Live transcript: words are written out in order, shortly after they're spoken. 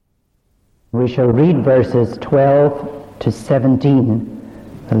We shall read verses 12 to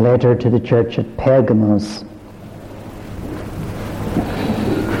 17, the letter to the church at Pergamos.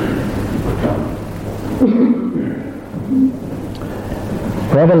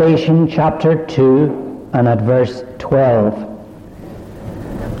 Revelation chapter 2 and at verse 12.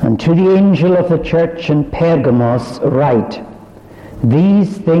 And to the angel of the church in Pergamos write,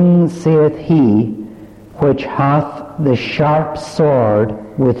 These things saith he, which hath the sharp sword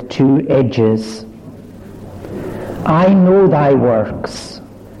with two edges. I know thy works,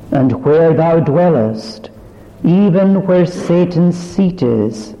 and where thou dwellest, even where Satan's seat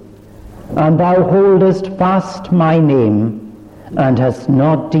is, and thou holdest fast my name, and hast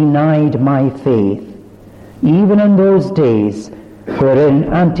not denied my faith, even in those days wherein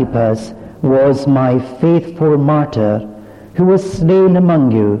Antipas was my faithful martyr, who was slain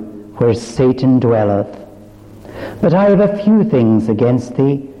among you, where Satan dwelleth. But I have a few things against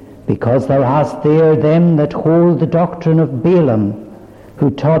thee, because thou hast there them that hold the doctrine of Balaam,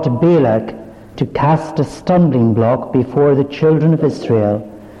 who taught Balak to cast a stumbling block before the children of Israel,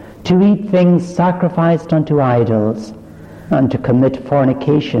 to eat things sacrificed unto idols, and to commit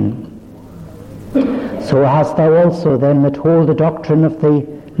fornication. So hast thou also them that hold the doctrine of the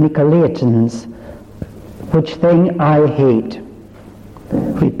Nicolaitans, which thing I hate.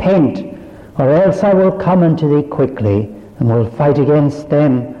 Repent, or else I will come unto thee quickly, and will fight against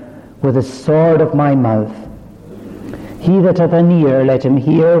them with the sword of my mouth. He that hath an ear, let him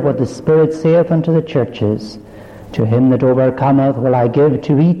hear what the Spirit saith unto the churches. To him that overcometh will I give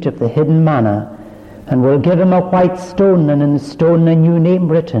to eat of the hidden manna, and will give him a white stone, and in the stone a new name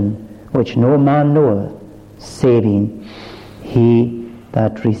written, which no man knoweth, saving he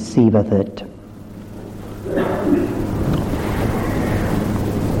that receiveth it.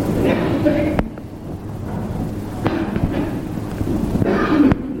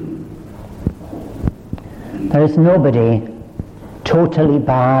 There is nobody totally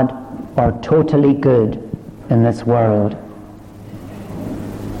bad or totally good in this world.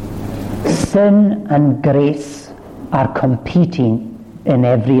 Sin and grace are competing in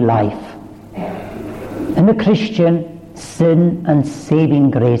every life. In the Christian, sin and saving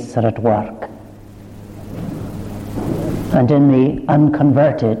grace are at work. And in the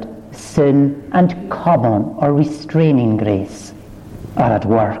unconverted, sin and common or restraining grace are at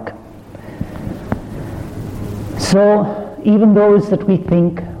work. So, even those that we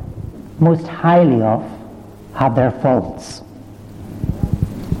think most highly of have their faults.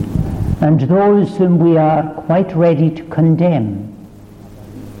 And those whom we are quite ready to condemn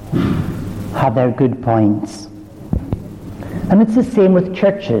have their good points. And it's the same with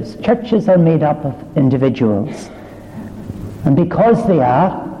churches. Churches are made up of individuals. And because they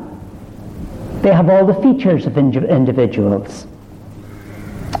have all the features of individuals.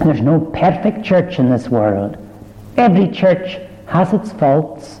 And there's no perfect church in this world. Every church has its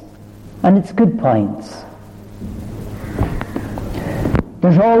faults and its good points.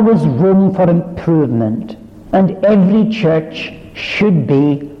 There's always room for improvement, and every church should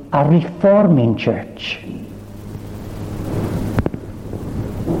be a reforming church.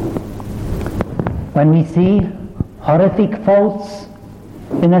 When we see horrific faults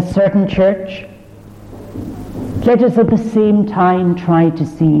in a certain church, let us at the same time try to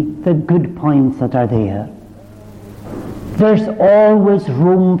see the good points that are there. There's always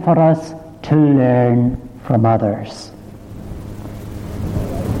room for us to learn from others.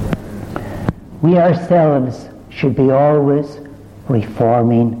 We ourselves should be always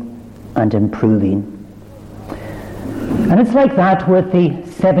reforming and improving. And it's like that with the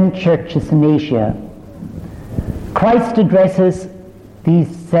 7 churches in Asia. Christ addresses these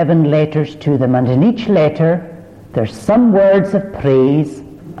 7 letters to them, and in each letter there's some words of praise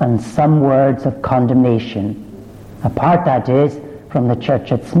and some words of condemnation. Apart, that is, from the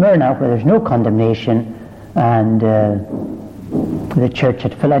church at Smyrna, where there's no condemnation, and the church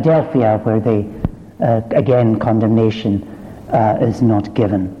at Philadelphia, where again condemnation is not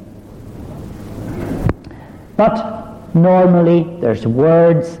given. But normally there's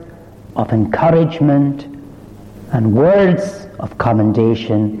words of encouragement and words of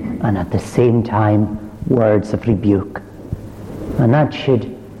commendation, and at the same time words of rebuke. And that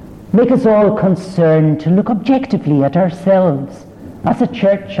should make us all concerned to look objectively at ourselves as a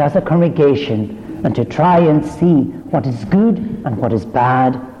church, as a congregation, and to try and see what is good and what is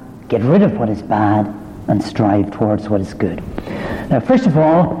bad, get rid of what is bad, and strive towards what is good. Now, first of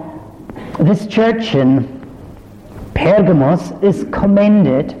all, this church in Pergamos is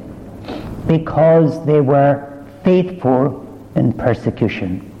commended because they were faithful in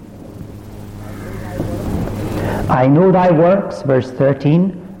persecution. I know thy works, verse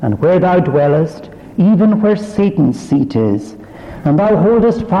 13, and where thou dwellest, even where Satan's seat is. And thou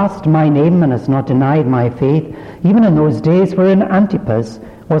holdest fast my name, and hast not denied my faith, even in those days wherein Antipas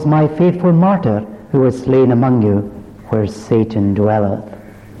was my faithful martyr, who was slain among you, where Satan dwelleth.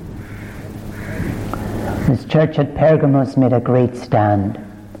 This church at Pergamos made a great stand.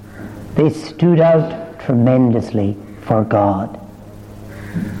 They stood out tremendously for God.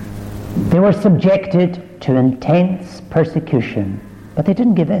 They were subjected to intense persecution, but they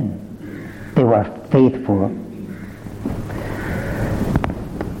didn't give in. They were faithful.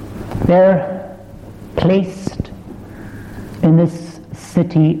 They're placed in this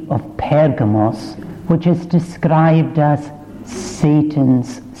city of Pergamos, which is described as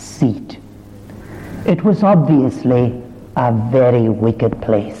Satan's seat. It was obviously a very wicked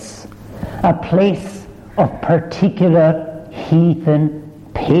place, a place of particular heathen,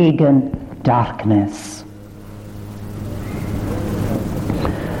 pagan darkness.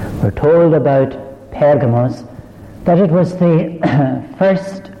 We're told about Pergamos that it was the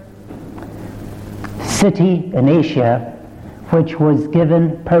first city in Asia which was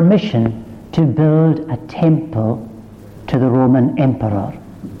given permission to build a temple to the Roman emperor.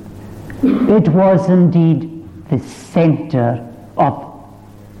 It was indeed the center of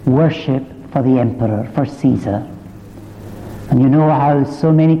worship for the emperor, for Caesar. And you know how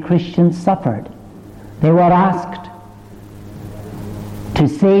so many Christians suffered. They were asked to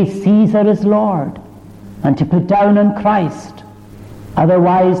say Caesar is Lord and to put down on Christ.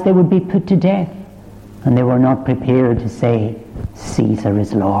 Otherwise they would be put to death. And they were not prepared to say Caesar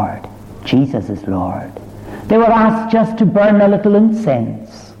is Lord, Jesus is Lord. They were asked just to burn a little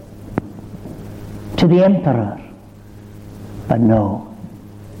incense to the emperor. But no,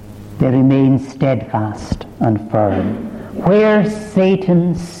 they remained steadfast and firm. Where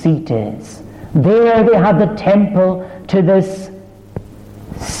Satan's seat is, there they have the temple to this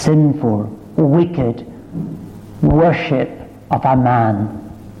sinful, wicked worship of a man,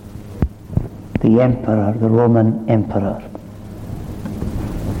 the emperor, the Roman emperor.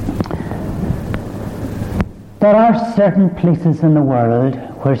 There are certain places in the world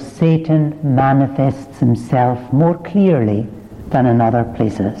where Satan manifests himself more clearly than in other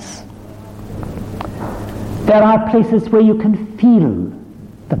places. There are places where you can feel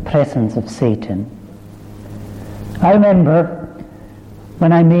the presence of Satan. I remember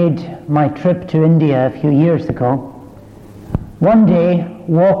when I made my trip to India a few years ago, one day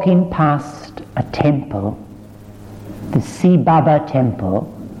walking past a temple, the Sai Baba temple,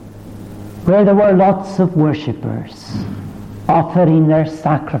 where there were lots of worshippers offering their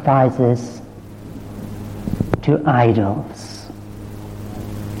sacrifices to idols.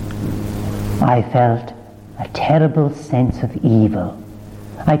 I felt a terrible sense of evil.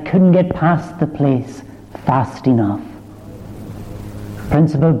 I couldn't get past the place fast enough.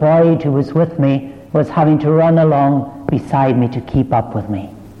 Principal Boyd, who was with me, was having to run along beside me to keep up with me.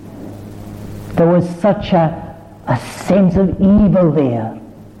 There was such a sense of evil there.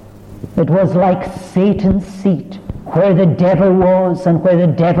 It was like Satan's seat, where the devil was and where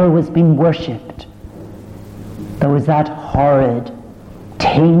the devil was being worshipped. There was that horrid,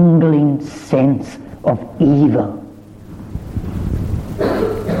 tingling sense of evil.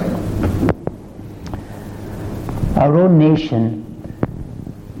 Our own nation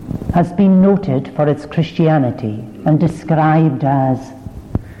has been noted for its Christianity and described as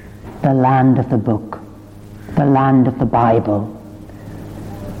the land of the book, the land of the Bible.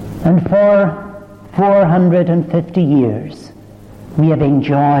 And for 450 years we have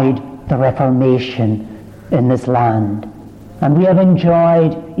enjoyed the Reformation in this land, and we have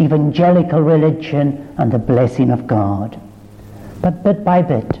enjoyed evangelical religion and the blessing of God. But bit by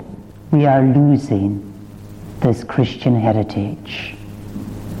bit we are losing this Christian heritage.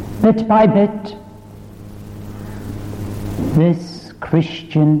 Bit by bit, this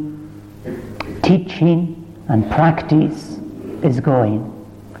Christian teaching and practice is going.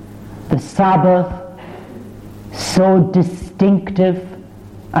 The Sabbath, so distinctive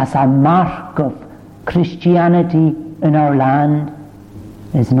as a mark of Christianity in our land,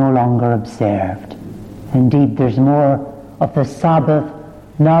 is no longer observed. Indeed, there's more of the Sabbath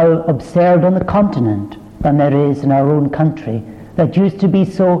now observed on the continent than there is in our own country, that used to be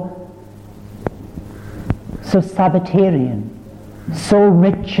so Sabbatarian, so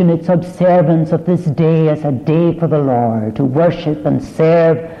rich in its observance of this day as a day for the Lord, to worship and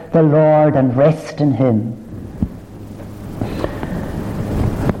serve the Lord and rest in Him.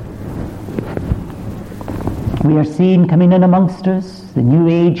 We are seeing coming in amongst us the New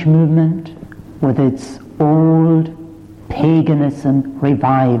Age movement with its old paganism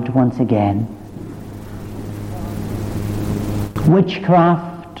revived once again.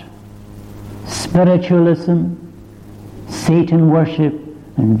 Witchcraft spiritualism, Satan worship,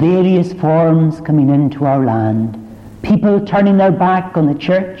 and various forms coming into our land. People turning their back on the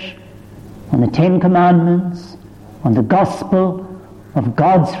church, on the Ten Commandments, on the gospel of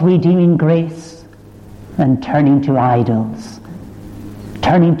God's redeeming grace, and turning to idols,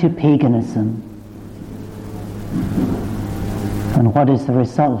 turning to paganism. And what is the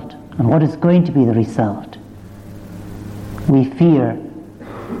result? And what is going to be the result? We fear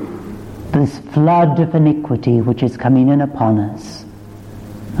this flood of iniquity which is coming in upon us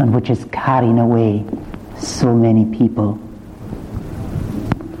and which is carrying away so many people.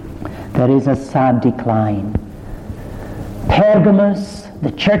 There is a sad decline. Pergamos,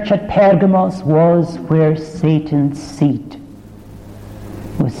 the church at Pergamos, was where Satan's seat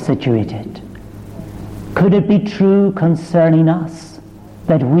was situated. Could it be true concerning us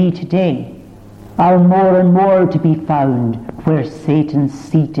that we today are more and more to be found where Satan's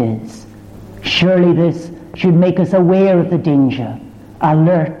seat is? Surely this should make us aware of the danger,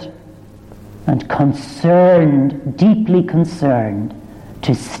 alert and concerned, deeply concerned,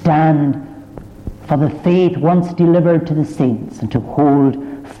 to stand for the faith once delivered to the saints and to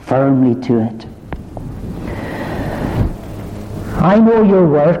hold firmly to it. I know your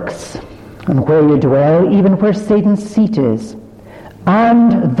works and where you dwell, even where Satan's seat is,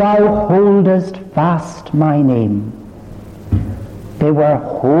 and thou holdest fast my name. They were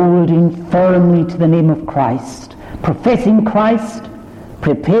holding firmly to the name of Christ, professing Christ,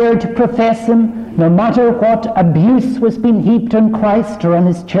 prepared to profess him, no matter what abuse was being heaped on Christ or on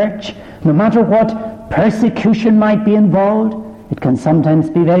his church, no matter what persecution might be involved. It can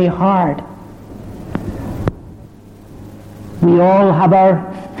sometimes be very hard. We all have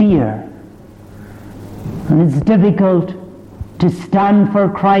our fear, and it's difficult to stand for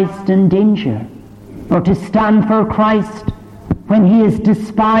Christ in danger, or to stand for Christ when he is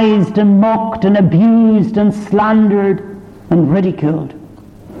despised and mocked and abused and slandered and ridiculed.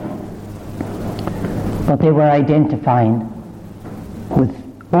 But they were identifying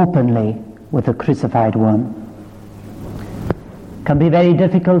openly with the crucified one. It can be very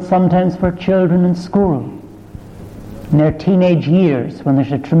difficult sometimes for children in school, in their teenage years, when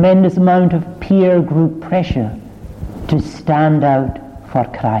there's a tremendous amount of peer group pressure, to stand out for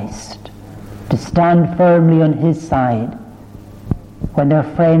Christ, to stand firmly on his side when their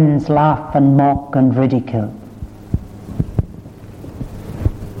friends laugh and mock and ridicule.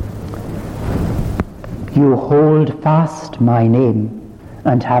 You hold fast my name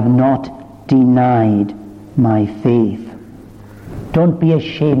and have not denied my faith. Don't be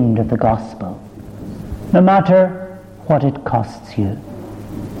ashamed of the gospel, no matter what it costs you.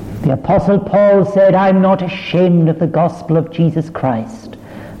 The Apostle Paul said, I'm not ashamed of the gospel of Jesus Christ,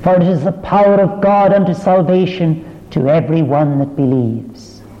 for it is the power of God unto salvation to every one that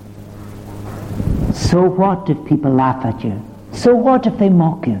believes. So what if people laugh at you? So what if they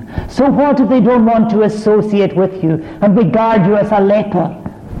mock you? So what if they don't want to associate with you and regard you as a leper?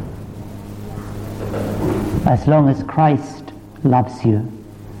 As long as Christ loves you,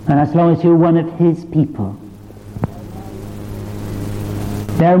 and as long as you're one of his people,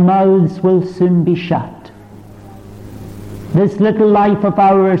 their mouths will soon be shut. This little life of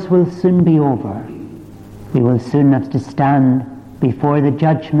ours will soon be over. We will soon have to stand before the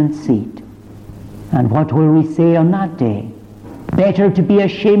judgment seat. And what will we say on that day? Better to be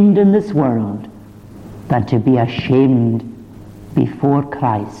ashamed in this world than to be ashamed before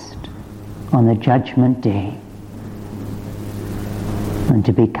Christ on the judgment day, and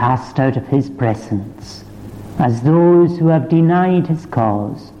to be cast out of his presence as those who have denied his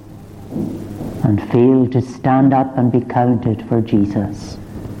cause and failed to stand up and be counted for Jesus.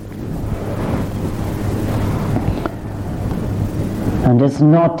 And has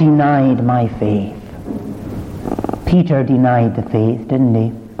not denied my faith. Peter denied the faith, didn't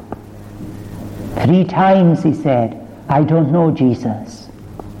he? 3 times he said, I don't know Jesus.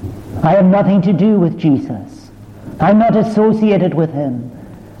 I have nothing to do with Jesus. I'm not associated with him.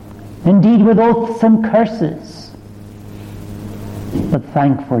 Indeed, with oaths and curses. But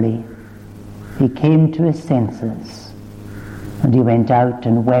thankfully, he came to his senses, and he went out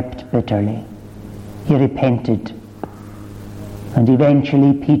and wept bitterly. He repented. And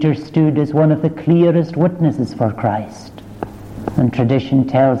eventually Peter stood as one of the clearest witnesses for Christ. And tradition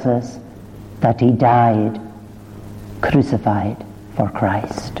tells us that he died crucified for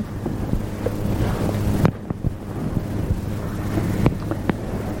Christ.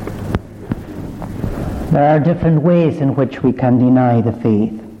 There are different ways in which we can deny the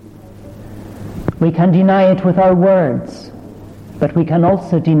faith. We can deny it with our words, but we can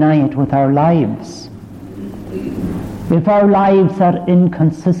also deny it with our lives. If our lives are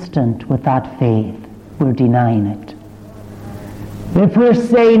inconsistent with that faith, we're denying it. If we're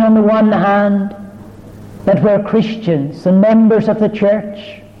saying on the one hand that we're Christians and members of the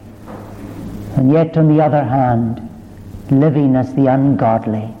church, and yet on the other hand living as the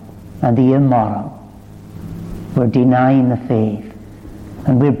ungodly and the immoral, we're denying the faith,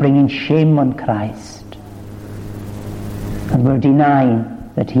 and we're bringing shame on Christ, and we're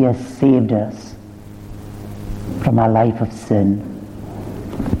denying that he has saved us from a life of sin.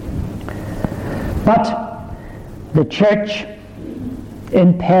 But the church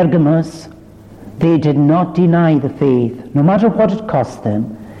in Pergamos, they did not deny the faith, no matter what it cost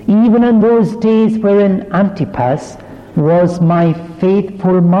them, even in those days wherein Antipas was my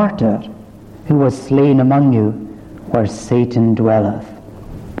faithful martyr, who was slain among you, where Satan dwelleth.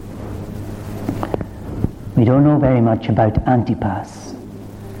 We don't know very much about Antipas.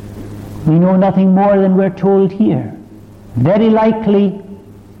 We know nothing more than we're told here. Very likely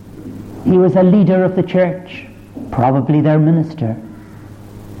he was a leader of the church, probably their minister.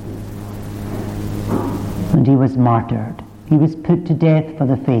 And he was martyred. He was put to death for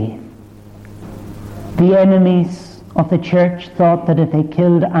the faith. The enemies of the church thought that if they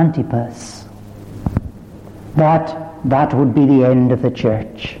killed Antipas, that would be the end of the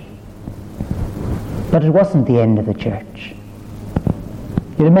church. But it wasn't the end of the church.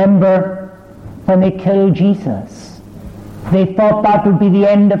 You remember when they killed Jesus, they thought that would be the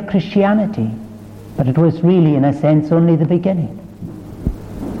end of Christianity, but it was really, in a sense, only the beginning.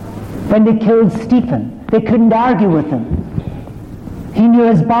 When they killed Stephen, they couldn't argue with him. He knew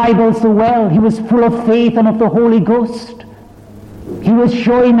his Bible so well. He was full of faith and of the Holy Ghost. He was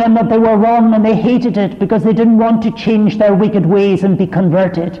showing them that they were wrong, and they hated it because they didn't want to change their wicked ways and be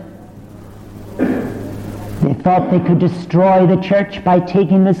converted. They thought they could destroy the church by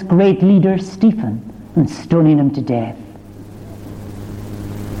taking this great leader, Stephen, and stoning him to death.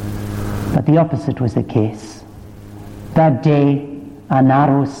 But the opposite was the case. That day, an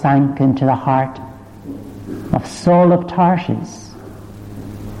arrow sank into the heart of Saul of Tarshish.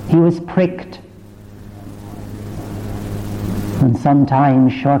 He was pricked. And sometime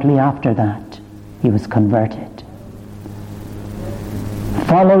shortly after that, he was converted.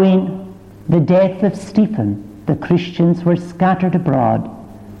 Following the death of Stephen, the Christians were scattered abroad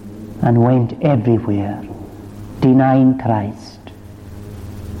and went everywhere, denying Christ.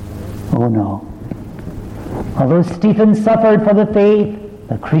 Oh no. Although Stephen suffered for the faith,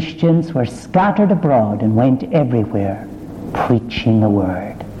 the Christians were scattered abroad and went everywhere, preaching the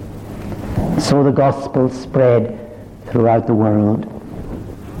word. So the gospel spread throughout the world.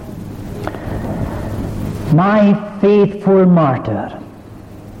 My faithful martyr.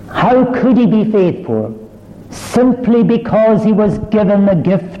 How could he be faithful? Simply because he was given the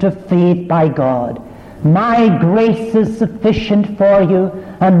gift of faith by God. My grace is sufficient for you,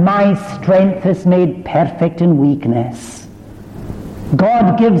 and my strength is made perfect in weakness.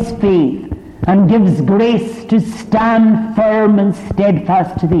 God gives faith and gives grace to stand firm and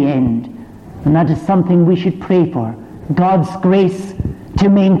steadfast to the end. And that is something we should pray for. God's grace to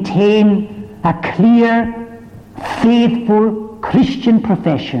maintain a clear, faithful Christian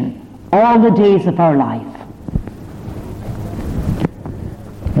profession all the days of our life.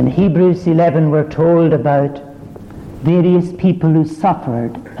 In Hebrews 11 we're told about various people who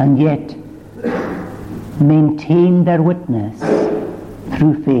suffered and yet maintained their witness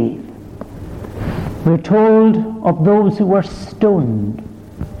through faith. We're told of those who were stoned,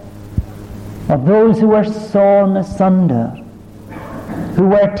 of those who were sawn asunder, who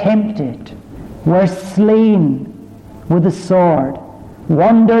were tempted, were slain with the sword,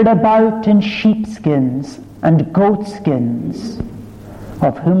 wandered about in sheepskins and goatskins,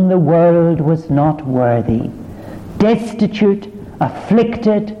 of whom the world was not worthy, destitute,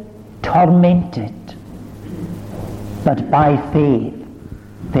 afflicted, tormented. But by faith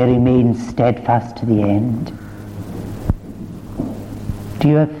they remained steadfast to the end. Do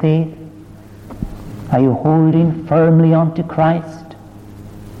you have faith? Are you holding firmly on to Christ?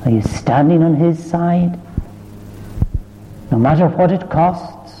 Are you standing on his side? No matter what it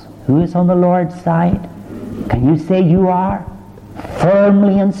costs, who is on the Lord's side? Can you say you are?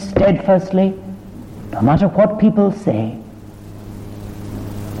 Firmly and steadfastly, no matter what people say.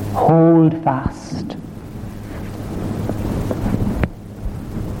 Hold fast.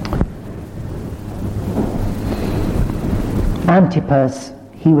 Antipas,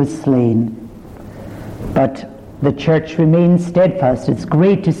 he was slain. But the church remains steadfast. It's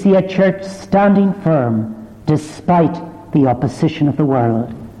great to see a church standing firm despite the opposition of the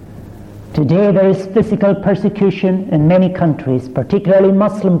world. Today there is physical persecution in many countries, particularly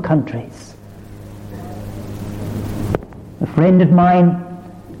Muslim countries. friend of mine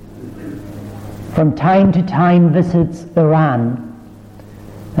from time to time visits Iran,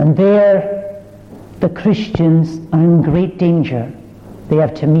 and there the Christians are in great danger. They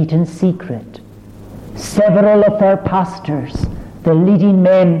have to meet in secret. Several of their pastors, the leading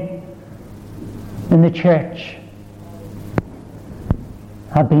men in the church,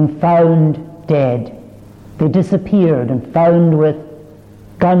 have been found dead. They disappeared and found with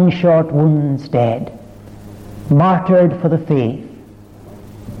gunshot wounds dead, martyred for the faith.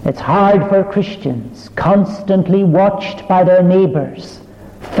 It's hard for Christians, constantly watched by their neighbors,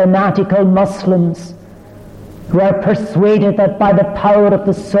 fanatical Muslims who are persuaded that by the power of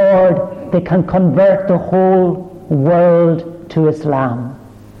the sword they can convert the whole world to Islam.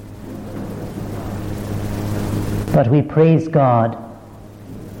 But we praise God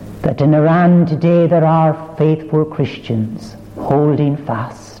that in Iran today there are faithful Christians holding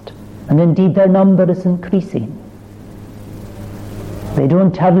fast, and indeed their number is increasing. They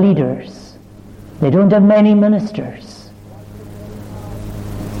don't have leaders. They don't have many ministers.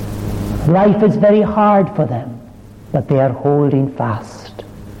 Life is very hard for them, but they are holding fast.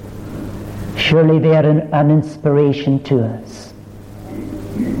 Surely they are an inspiration to us.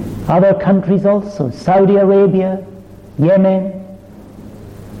 Other countries also, Saudi Arabia, Yemen,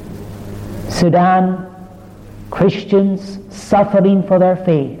 Sudan, Christians suffering for their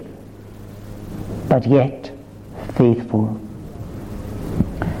faith, but yet faithful.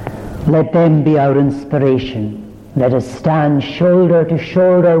 Let them be our inspiration. Let us stand shoulder to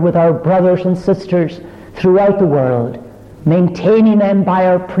shoulder with our brothers and sisters throughout the world, maintaining them by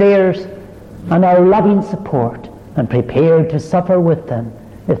our prayers and our loving support, and prepared to suffer with them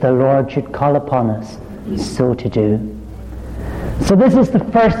if the Lord should call upon us so to do. So this is the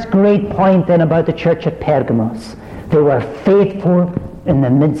first great point then about the church at Pergamos. They were faithful in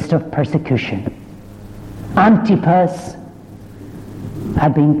the midst of persecution. Antipas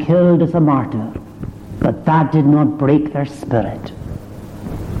had been killed as a martyr, but that did not break their spirit.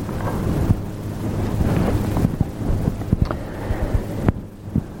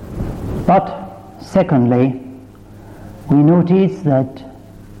 But secondly, we notice that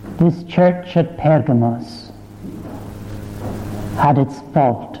this church at Pergamos had its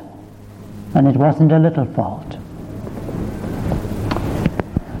fault, and it wasn't a little fault.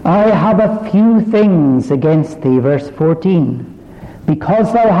 I have a few things against thee, verse 14,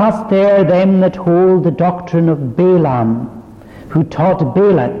 because thou hast there them that hold the doctrine of Balaam, who taught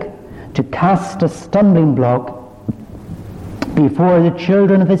Balak to cast a stumbling block before the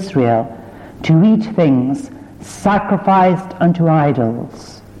children of Israel, to eat things sacrificed unto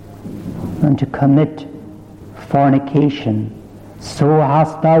idols, and to commit fornication. So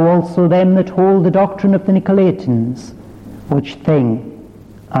hast thou also them that hold the doctrine of the Nicolaitans, which thing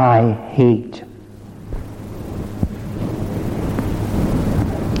I hate.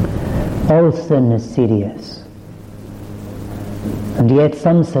 All sin is serious, and yet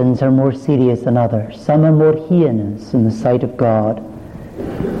some sins are more serious than others. Some are more heinous in the sight of God.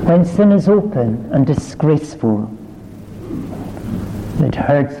 When sin is open and disgraceful, it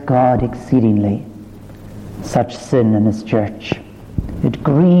hurts God exceedingly. Such sin in His church, it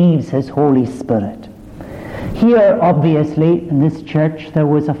grieves His Holy Spirit. Here, obviously, in this church, there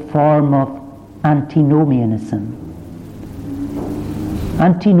was a form of antinomianism.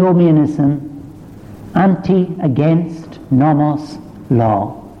 Antinomianism, anti against, nomos,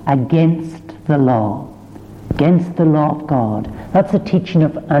 law, against the law of God. That's the teaching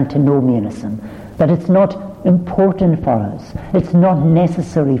of antinomianism, that it's not important for us, it's not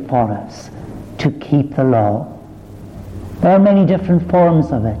necessary for us to keep the law. There are many different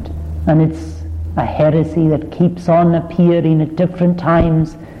forms of it, and it's a heresy that keeps on appearing at different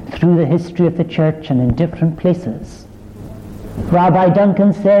times through the history of the church and in different places. Rabbi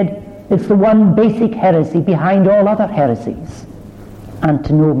Duncan said it's the one basic heresy behind all other heresies: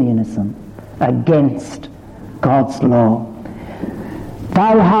 antinomianism, against God's law.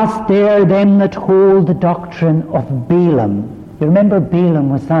 Thou hast there them that hold the doctrine of Balaam. You remember Balaam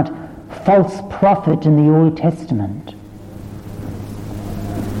was that false prophet in the Old Testament.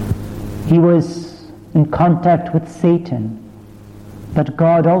 He was in contact with Satan, but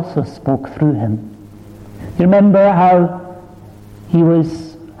God also spoke through him. You remember how he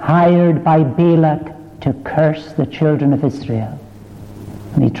was hired by Balak to curse the children of Israel.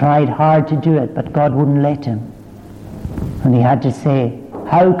 And he tried hard to do it, but God wouldn't let him. And he had to say,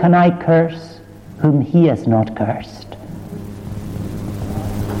 how can I curse whom He has not cursed?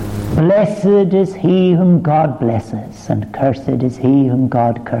 Blessed is he whom God blesses, and cursed is he whom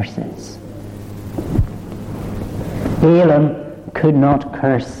God curses. Balaam could not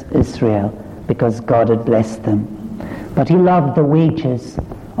curse Israel because God had blessed them. but he loved the wages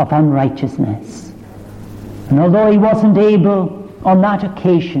of unrighteousness. And although he wasn't able on that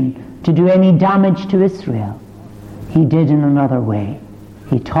occasion to do any damage to Israel, he did in another way.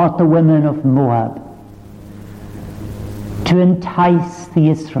 He taught the women of Moab to entice the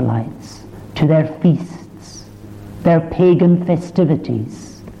Israelites to their feasts, their pagan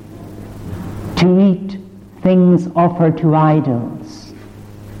festivities, to eat things offered to idols,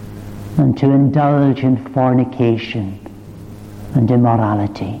 and to indulge in fornication and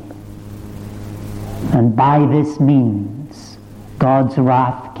immorality. And by this means, God's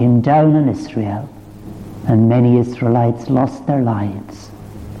wrath came down on Israel, and many Israelites lost their lives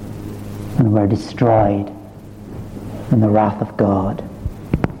and were destroyed in the wrath of God.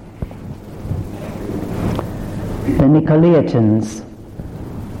 The Nicolaitans,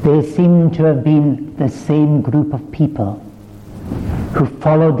 they seem to have been the same group of people who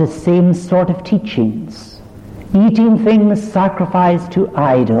followed the same sort of teachings, eating things sacrificed to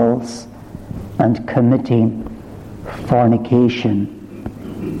idols and committing fornication.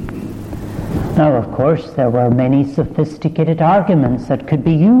 Now, of course, there were many sophisticated arguments that could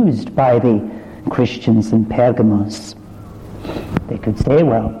be used by the Christians in Pergamos. They could say,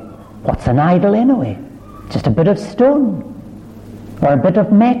 well, what's an idol anyway? Just a bit of stone or a bit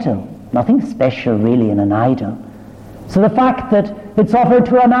of metal. Nothing special really in an idol. So the fact that it's offered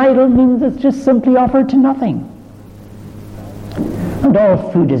to an idol means it's just simply offered to nothing. And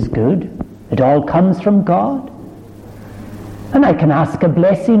all food is good. It all comes from God. And I can ask a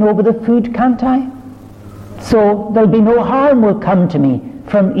blessing over the food, can't I? So there'll be no harm will come to me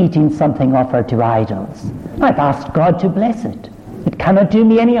from eating something offered to idols. I've asked God to bless it. It cannot do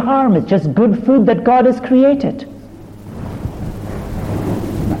me any harm. It's just good food that God has created.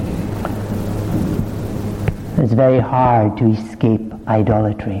 It's very hard to escape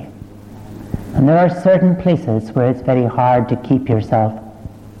idolatry. And there are certain places where it's very hard to keep yourself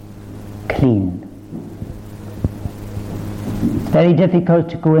clean. It's very difficult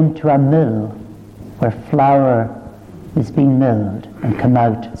to go into a mill where flour is being milled and come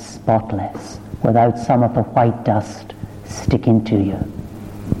out spotless without some of the white dust sticking to you.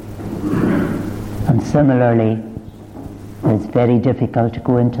 And similarly, it's very difficult to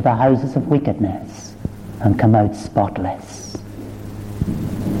go into the houses of wickedness and come out spotless.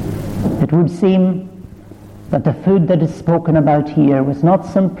 It would seem that the food that is spoken about here was not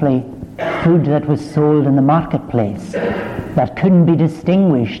simply food that was sold in the marketplace, that couldn't be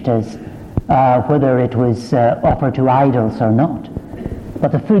distinguished as whether it was offered to idols or not.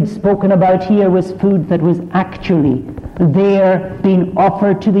 But the food spoken about here was food that was actually there being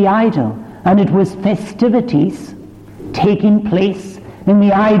offered to the idol, and it was festivities taking place in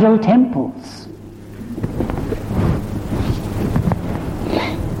the idol temples.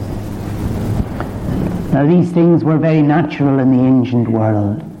 Now these things were very natural in the ancient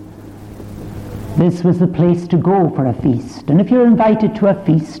world. This was the place to go for a feast. And if you're invited to a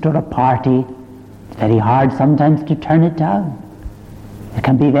feast or a party, it's very hard sometimes to turn it down. It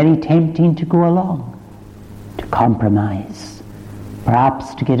can be very tempting to go along, to compromise,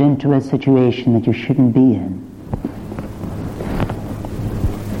 perhaps to get into a situation that you shouldn't be in.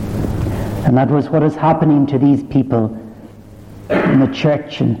 And that was what is happening to these people in the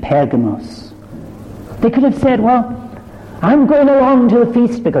church in Pergamos. They could have said, well, I'm going along to the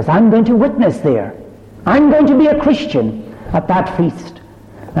feast because I'm going to witness there. I'm going to be a Christian at that feast.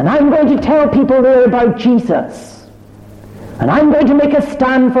 And I'm going to tell people there about Jesus. And I'm going to make a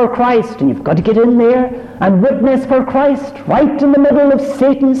stand for Christ. And you've got to get in there and witness for Christ right in the middle of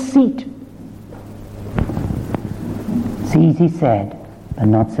Satan's seat. It's easy said, but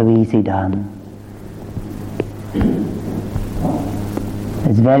not so easy done.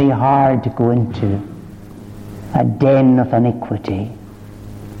 It's very hard to go into a den of iniquity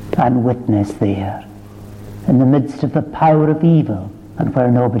and witness there in the midst of the power of evil and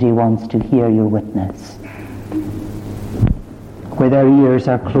where nobody wants to hear your witness, where their ears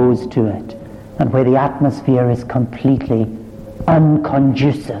are closed to it and where the atmosphere is completely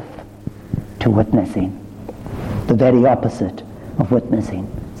unconducive to witnessing, the very opposite of witnessing.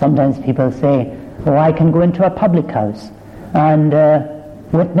 Sometimes people say, oh, I can go into a public house and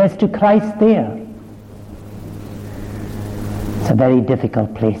witness to Christ there. It's a very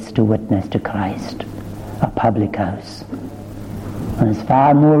difficult place to witness to Christ, a public house. And it's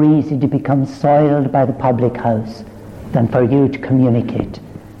far more easy to become soiled by the public house than for you to communicate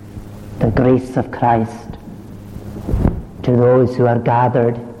the grace of Christ to those who are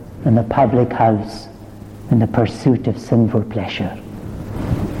gathered in the public house in the pursuit of sinful pleasure.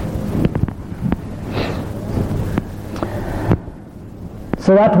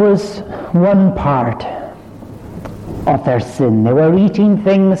 So that was one part of their sin. They were eating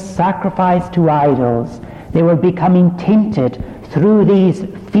things sacrificed to idols. They were becoming tainted through these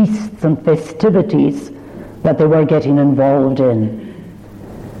feasts and festivities that they were getting involved in.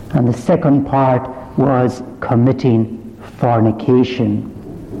 And the second part was committing fornication,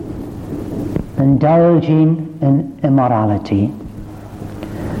 indulging in immorality.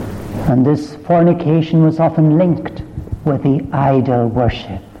 And this fornication was often linked with the idol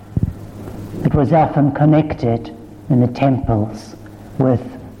worship. It was often connected in the temples with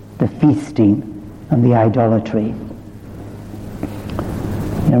the feasting and the idolatry.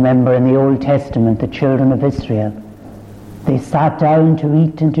 You remember in the Old Testament, the children of Israel, they sat down to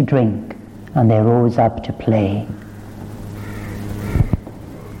eat and to drink, and they rose up to play.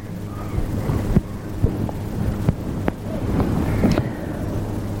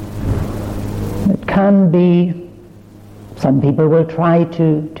 It can be, some people will try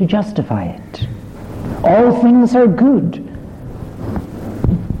to justify it. All things are good.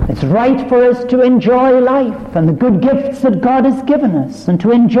 It's right for us to enjoy life and the good gifts that God has given us, and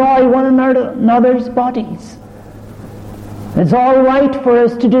to enjoy one another's bodies. It's all right for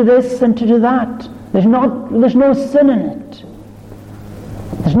us to do this and to do that. There's no sin in it.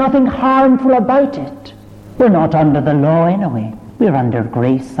 There's nothing harmful about it. We're not under the law anyway. We're under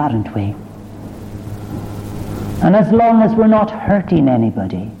grace, aren't we? And as long as we're not hurting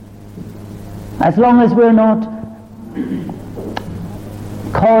anybody, as long as we're not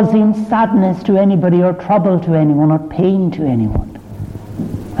causing sadness to anybody or trouble to anyone or pain to anyone,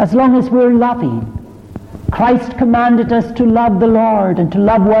 as long as we're loving, Christ commanded us to love the Lord and to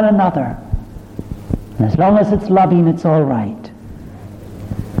love one another. And as long as it's loving, it's all right.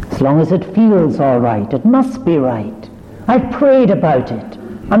 As long as it feels all right, it must be right. I've prayed about it,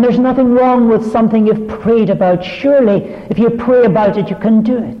 and there's nothing wrong with something you've prayed about. Surely, if you pray about it, you can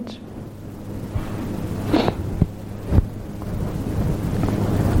do it.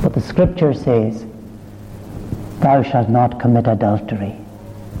 But the Scripture says, "Thou shalt not commit adultery."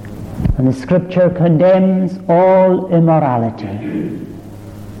 And the Scripture condemns all immorality.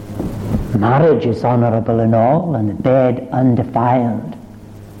 Marriage is honorable and all, and the bed undefiled.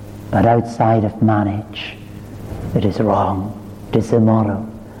 But outside of marriage, it is wrong, it is immoral.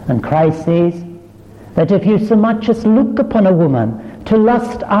 And Christ says that if you so much as look upon a woman to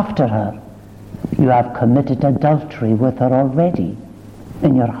lust after her, you have committed adultery with her already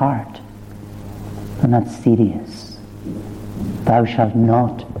in your heart. And that's serious. Thou shalt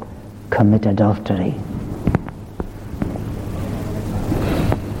not commit adultery.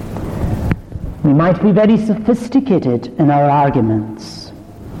 We might be very sophisticated in our arguments.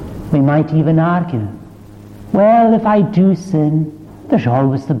 We might even argue, well, if I do sin, there's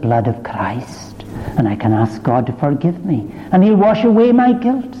always the blood of Christ, and I can ask God to forgive me, and He'll wash away my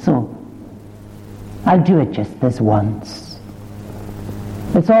guilt, so I'll do it just this once.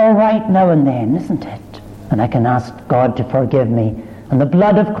 It's all right now and then, isn't it? And I can ask God to forgive me, and the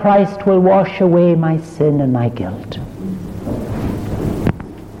blood of Christ will wash away my sin and my guilt.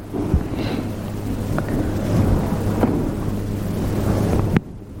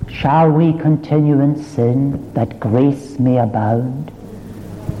 Shall we continue in sin that grace may abound?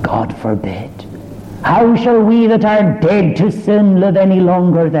 God forbid. How shall we that are dead to sin live any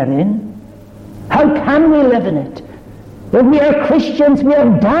longer therein? How can we live in it? If we are Christians, we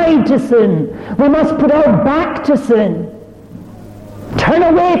have died to sin. We must put our back to sin. Turn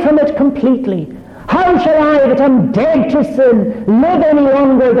away from it completely. How shall I, that am dead to sin, live any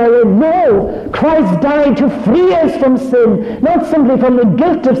longer therein? No, Christ died to free us from sin, not simply from the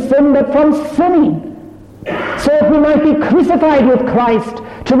guilt of sin, but from sinning. So if we might be crucified with Christ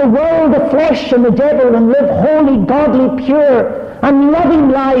to the world, the flesh, and the devil, and live holy, godly, pure, and loving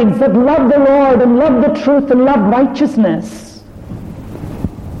lives that love the Lord and love the truth and love righteousness.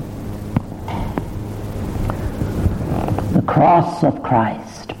 The cross of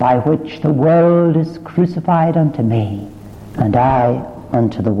Christ, by which the world is crucified unto me, and I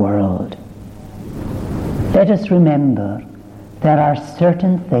unto the world. Let us remember there are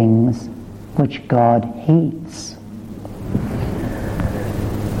certain things which God hates.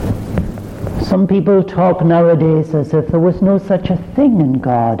 Some people talk nowadays as if there was no such a thing in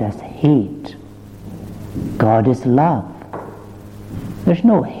God as hate. God is love. There's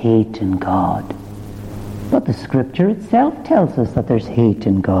no hate in God. But the Scripture itself tells us that there's hate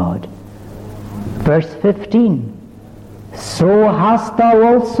in God. Verse 15. So hast thou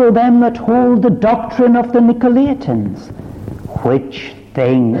also them that hold the doctrine of the Nicolaitans, which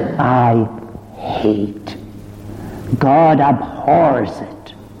thing I hate. God abhors it.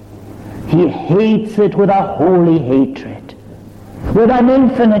 He hates it with a holy hatred, with an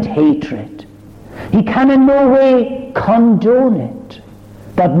infinite hatred. He can in no way condone it,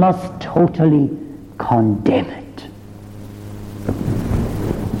 but must totally condemn it.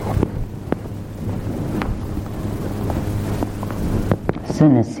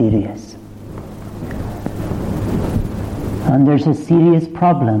 Sin is serious. And there's a serious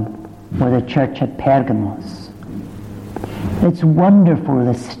problem with the church at Pergamos. It's wonderful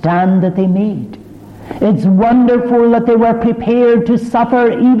the stand that they made. It's wonderful that they were prepared to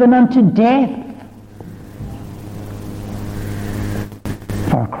suffer even unto death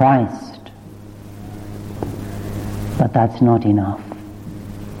for Christ. But that's not enough.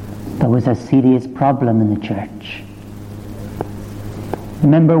 There was a serious problem in the church.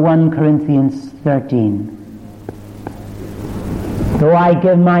 Remember 1 Corinthians 13. Though I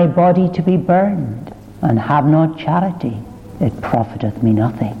give my body to be burned and have not charity, it profiteth me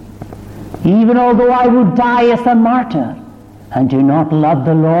nothing. Even although I would die as a martyr and do not love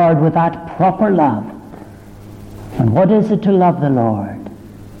the Lord with that proper love. And what is it to love the Lord?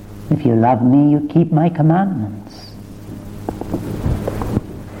 If you love me, you keep my commandments.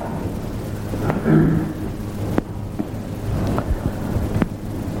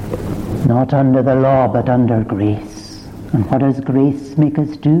 Not under the law, but under grace. And what does grace make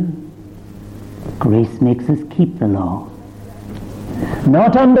us do? Grace makes us keep the law.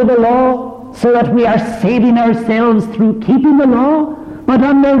 Not under the law, so that we are saving ourselves through keeping the law, but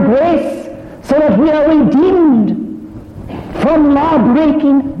under grace, so that we are redeemed from law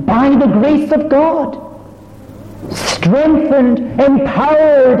breaking by the grace of God. Strengthened,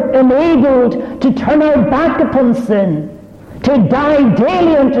 empowered, enabled to turn our back upon sin, to die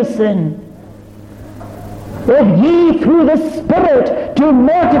daily unto sin. If ye through the Spirit do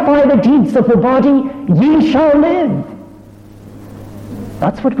mortify the deeds of the body, ye shall live.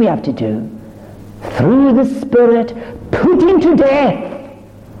 That's what we have to do. Through the Spirit, putting to death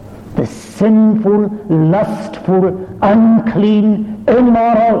the sinful, lustful, unclean,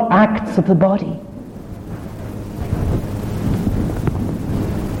 immoral acts of the body.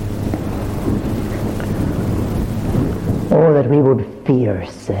 Oh, that we would fear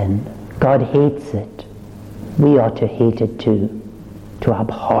sin. God hates it. We ought to hate it too, to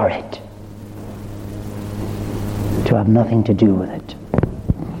abhor it, to have nothing to do with it.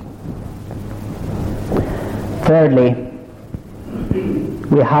 Thirdly,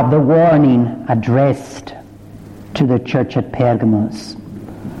 we have the warning addressed to the church at Pergamos.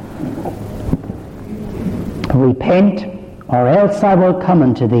 Repent, or else I will come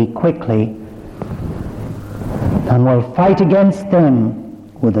unto thee quickly, and will fight against them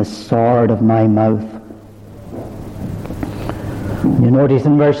with the sword of my mouth. You notice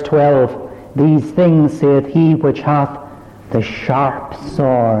in verse 12, these things saith he which hath the sharp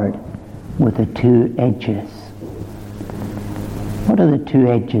sword with the two edges. What are the two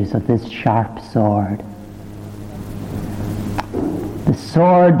edges of this sharp sword? The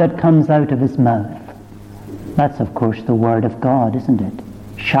sword that comes out of his mouth. That's of course the Word of God, isn't it?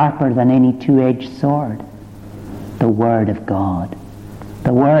 Sharper than any two-edged sword. The Word of God.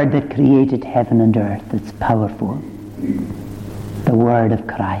 The Word that created heaven and earth, that's powerful. The Word of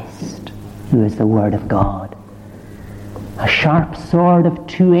Christ, who is the Word of God. A sharp sword of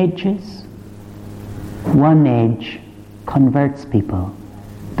two edges. One edge converts people.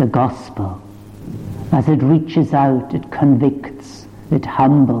 The gospel. As it reaches out, it convicts, it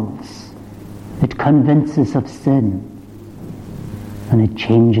humbles, it convinces of sin, and it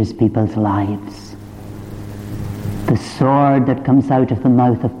changes people's lives. The sword that comes out of the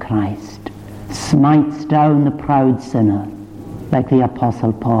mouth of Christ smites down the proud sinner, like the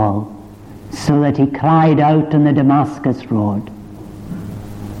Apostle Paul, so that he cried out on the Damascus road,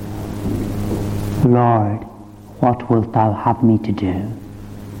 Lord, what wilt thou have me to do?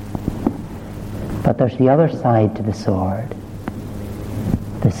 But there's the other side to the sword,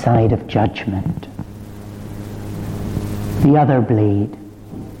 the side of judgment, the other blade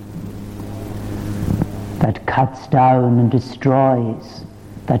that cuts down and destroys,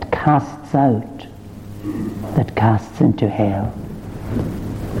 that casts out, that casts into hell.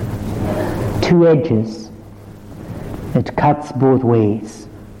 Two edges. It cuts both ways.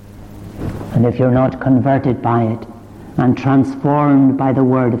 And if you're not converted by it and transformed by the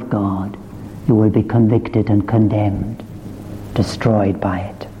Word of God, you will be convicted and condemned, destroyed by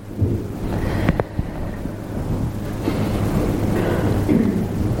it.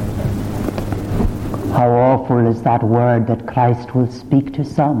 How awful is that word that Christ will speak to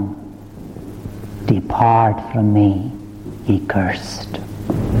some. Depart from me, ye cursed.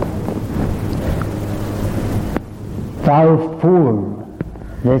 Thou fool,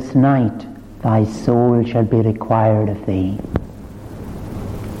 this night thy soul shall be required of thee.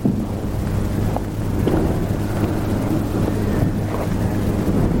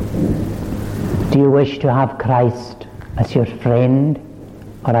 Do you wish to have Christ as your friend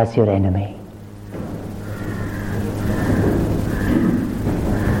or as your enemy?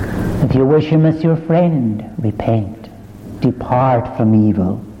 If you wish him as your friend, repent. Depart from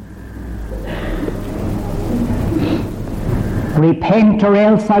evil. Repent, or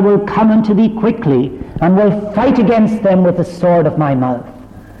else I will come unto thee quickly, and will fight against them with the sword of my mouth.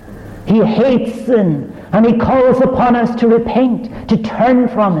 He hates sin, and he calls upon us to repent, to turn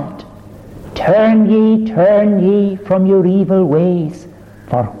from it. Turn ye from your evil ways,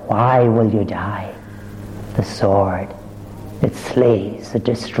 for why will you die? The sword, it slays, it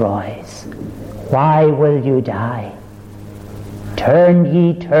destroys. Why will you die? Turn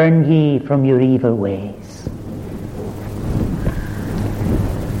ye from your evil ways.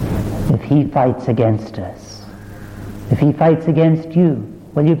 If he fights against us, if he fights against you,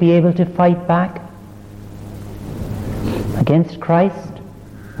 will you be able to fight back against Christ,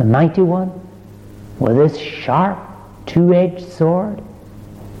 the mighty one, with this sharp, two-edged sword?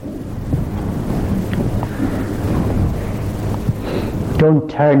 Don't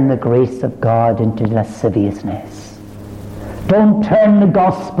turn the grace of God into lasciviousness. Don't turn the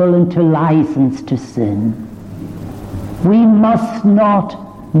gospel into license to sin. We must not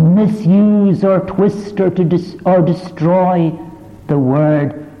misuse or twist or destroy the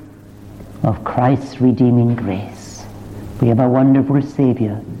word of Christ's redeeming grace. We have a wonderful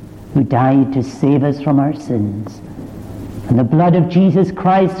Saviour who died to save us from our sins. And the blood of Jesus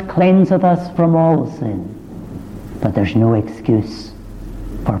Christ cleanseth us from all sin. But there's no excuse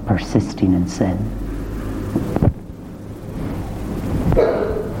for persisting in sin.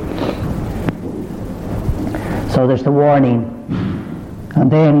 So there's the warning, and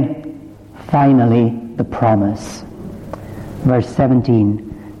then finally the promise. Verse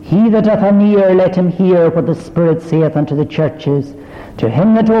 17, he that hath an ear, let him hear what the Spirit saith unto the churches. To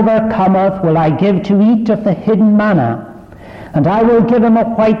him that overcometh will I give to eat of the hidden manna, and I will give him a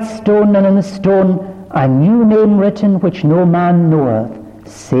white stone, and in the stone a new name written, which no man knoweth,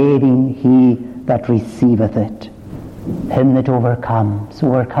 saving he that receiveth it. Him that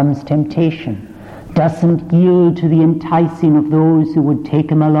overcomes temptation, doesn't yield to the enticing of those who would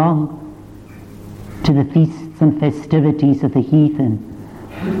take him along to the feasts and festivities of the heathen,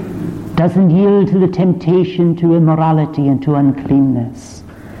 doesn't yield to the temptation to immorality and to uncleanness.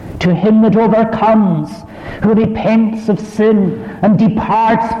 To him that overcomes, who repents of sin and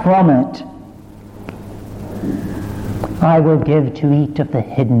departs from it, I will give to eat of the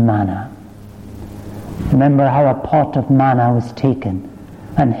hidden manna. Remember how a pot of manna was taken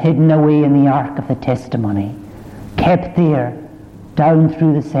and hidden away in the ark of the testimony, kept there down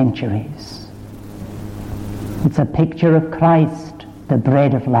through the centuries. It's a picture of Christ, the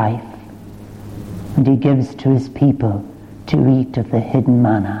bread of life, and he gives to his people to eat of the hidden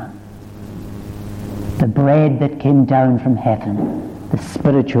manna, the bread that came down from heaven, the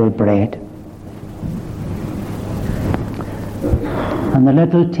spiritual bread. And the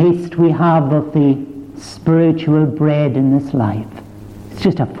little taste we have of the spiritual bread in this life, it's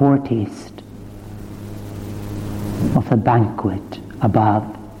just a foretaste of the banquet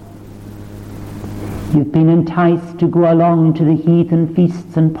above. You've been enticed to go along to the heathen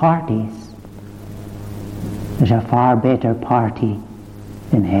feasts and parties. There's a far better party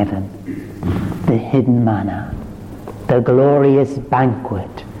in heaven. The hidden manna, the glorious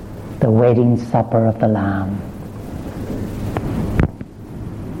banquet, the wedding supper of the Lamb.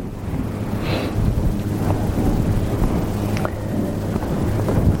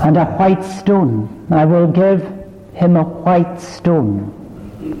 And a white stone, I will give him a white stone.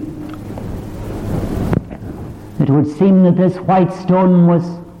 It would seem that this white stone was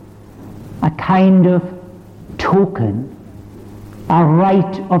a kind of token, a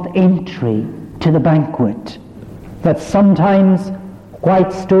right of entry to the banquet. That sometimes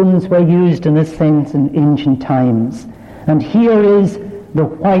white stones were used in this sense in ancient times. And here is the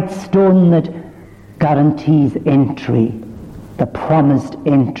white stone that guarantees entry, the promised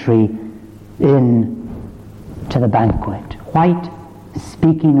entry in to the banquet. White,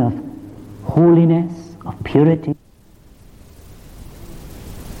 speaking of holiness, of purity.